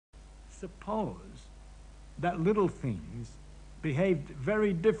suppose that little things behaved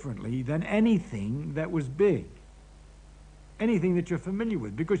very differently than anything that was big, anything that you're familiar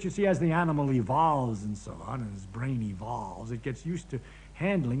with. Because you see, as the animal evolves and so on, and his brain evolves, it gets used to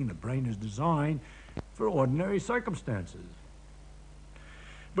handling, and the brain is designed for ordinary circumstances.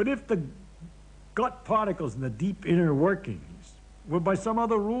 But if the gut particles and the deep inner workings were by some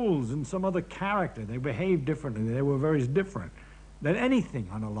other rules and some other character, they behaved differently, they were very different than anything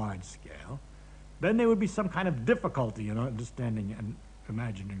on a large scale, then there would be some kind of difficulty in understanding and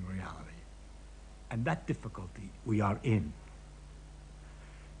imagining reality. And that difficulty we are in.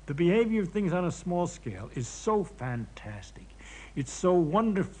 The behavior of things on a small scale is so fantastic. It's so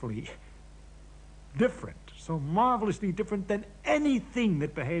wonderfully different, so marvelously different than anything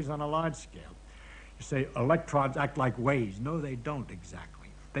that behaves on a large scale. You say electrons act like waves. No, they don't exactly.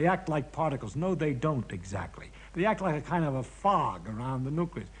 They act like particles. No, they don't exactly. They act like a kind of a fog around the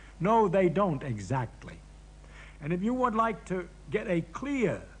nucleus. No, they don't exactly. And if you would like to get a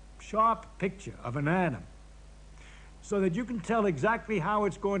clear, sharp picture of an atom so that you can tell exactly how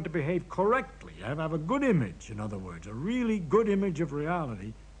it's going to behave correctly, have a good image, in other words, a really good image of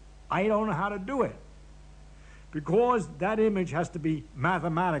reality, I don't know how to do it. Because that image has to be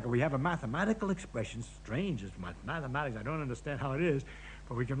mathematical. We have a mathematical expression, strange as mathematics, I don't understand how it is,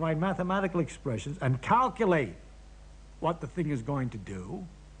 but we can write mathematical expressions and calculate what the thing is going to do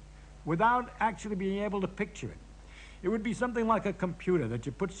without actually being able to picture it. It would be something like a computer that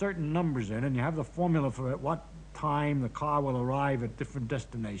you put certain numbers in and you have the formula for at what time the car will arrive at different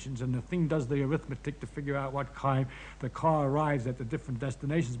destinations, and the thing does the arithmetic to figure out what time the car arrives at the different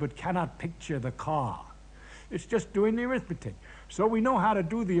destinations, but cannot picture the car. It's just doing the arithmetic. So we know how to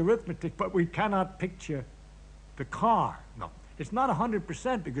do the arithmetic, but we cannot picture the car. No, it's not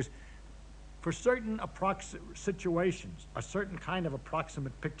 100% because for certain situations, a certain kind of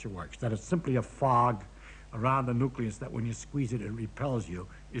approximate picture works, that it's simply a fog around the nucleus that when you squeeze it, it repels you,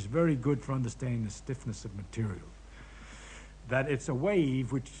 is very good for understanding the stiffness of materials. That it's a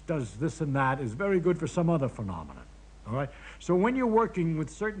wave which does this and that is very good for some other phenomenon, all right? So when you're working with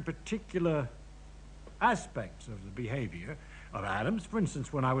certain particular aspects of the behavior of atoms, for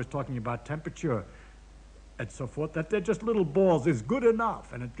instance, when I was talking about temperature and so forth, that they're just little balls is good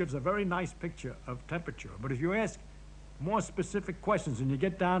enough, and it gives a very nice picture of temperature. But if you ask more specific questions, and you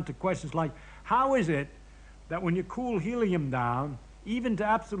get down to questions like, how is it that when you cool helium down, even to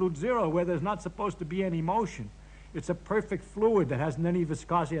absolute zero, where there's not supposed to be any motion, it's a perfect fluid that hasn't any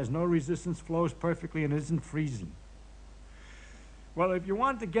viscosity, has no resistance, flows perfectly, and isn't freezing? Well, if you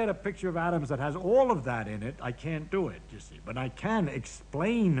want to get a picture of atoms that has all of that in it, I can't do it, you see. But I can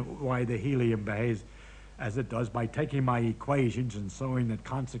explain why the helium behaves as it does by taking my equations and showing that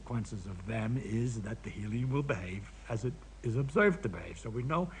consequences of them is that the helium will behave as it is observed to behave. So we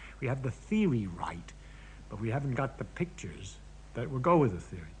know we have the theory right, but we haven't got the pictures that will go with the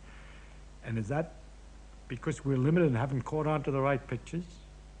theory. And is that because we're limited and haven't caught on to the right pictures?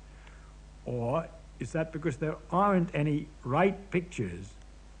 Or is that because there aren't any right pictures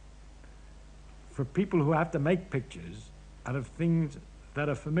for people who have to make pictures out of things that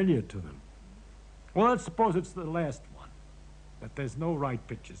are familiar to them? Well, let's suppose it's the last one, that there's no right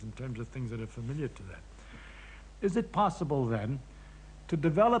pictures in terms of things that are familiar to them. Is it possible then to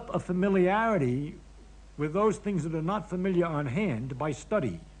develop a familiarity with those things that are not familiar on hand by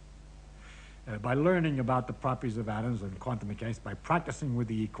study, by learning about the properties of atoms and quantum mechanics, by practicing with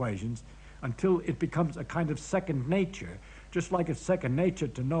the equations, until it becomes a kind of second nature, just like it's second nature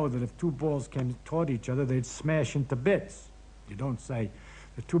to know that if two balls came toward each other, they'd smash into bits. You don't say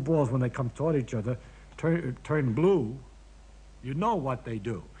the two balls, when they come toward each other, turn blue. You know what they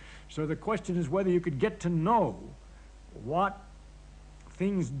do. So the question is whether you could get to know what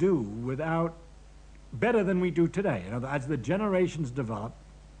things do without, better than we do today. You know, as the generations develop,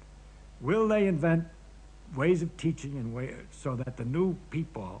 will they invent ways of teaching and so that the new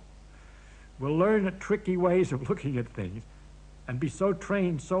people will learn tricky ways of looking at things and be so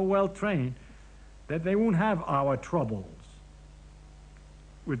trained, so well trained, that they won't have our troubles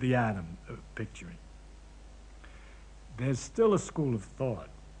with the atom picturing. There's still a school of thought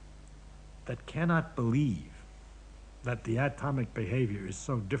that cannot believe that the atomic behavior is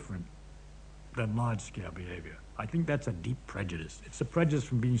so different than large-scale behavior. I think that's a deep prejudice. It's a prejudice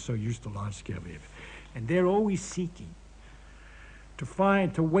from being so used to large-scale behavior. And they're always seeking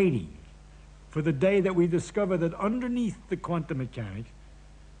to waiting for the day that we discover that underneath the quantum mechanics,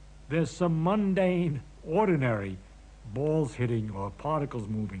 there's some mundane, ordinary balls hitting or particles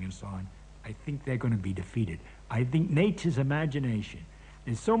moving and so on. I think they're going to be defeated. I think nature's imagination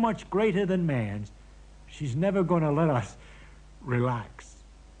is so much greater than man's, she's never going to let us relax.